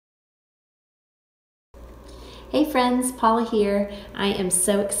Hey friends, Paula here. I am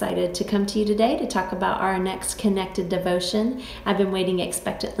so excited to come to you today to talk about our next connected devotion. I've been waiting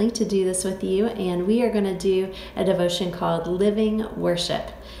expectantly to do this with you, and we are going to do a devotion called Living Worship.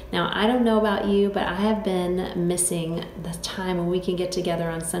 Now, I don't know about you, but I have been missing the time when we can get together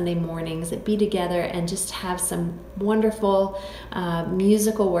on Sunday mornings, be together and just have some wonderful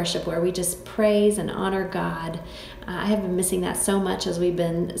musical worship where we just praise and honor God. I have been missing that so much as we've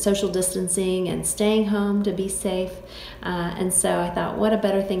been social distancing and staying home to be safe. And so I thought, what a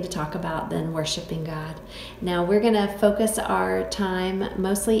better thing to talk about than worshiping God. Now we're going to focus our time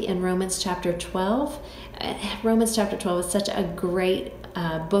mostly in Romans chapter 12. Romans chapter 12 is such a great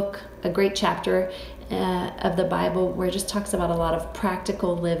book, a great chapter of the Bible where it just talks about a lot of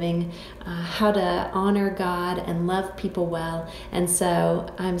practical living, how to honor God and love people well. And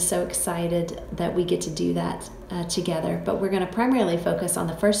so I'm so excited that we get to do that together. But we're going to primarily focus on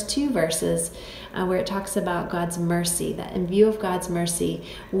the first two verses where it talks about God's mercy, that in view of God's mercy,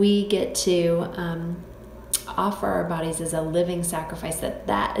 we get to offer our bodies as a living sacrifice,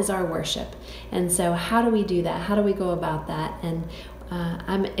 that is our worship. And so how do we do that? How do we go about that? And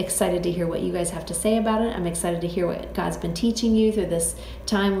I'm excited to hear what you guys have to say about it. I'm excited to hear what God's been teaching you through this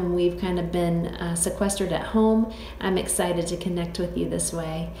time when we've kind of been sequestered at home. I'm excited to connect with you this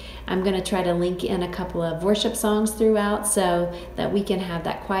way. I'm going to try to link in a couple of worship songs throughout so that we can have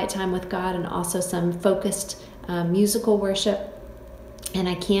that quiet time with God and also some focused musical worship. And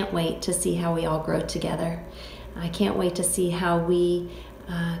I can't wait to see how we all grow together. I can't wait to see how we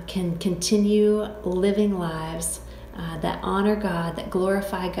can continue living lives that honor God, that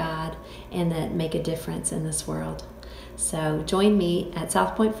glorify God, and that make a difference in this world. So join me at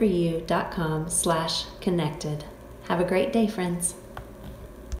southpointforyou.com/connected. Have a great day, friends.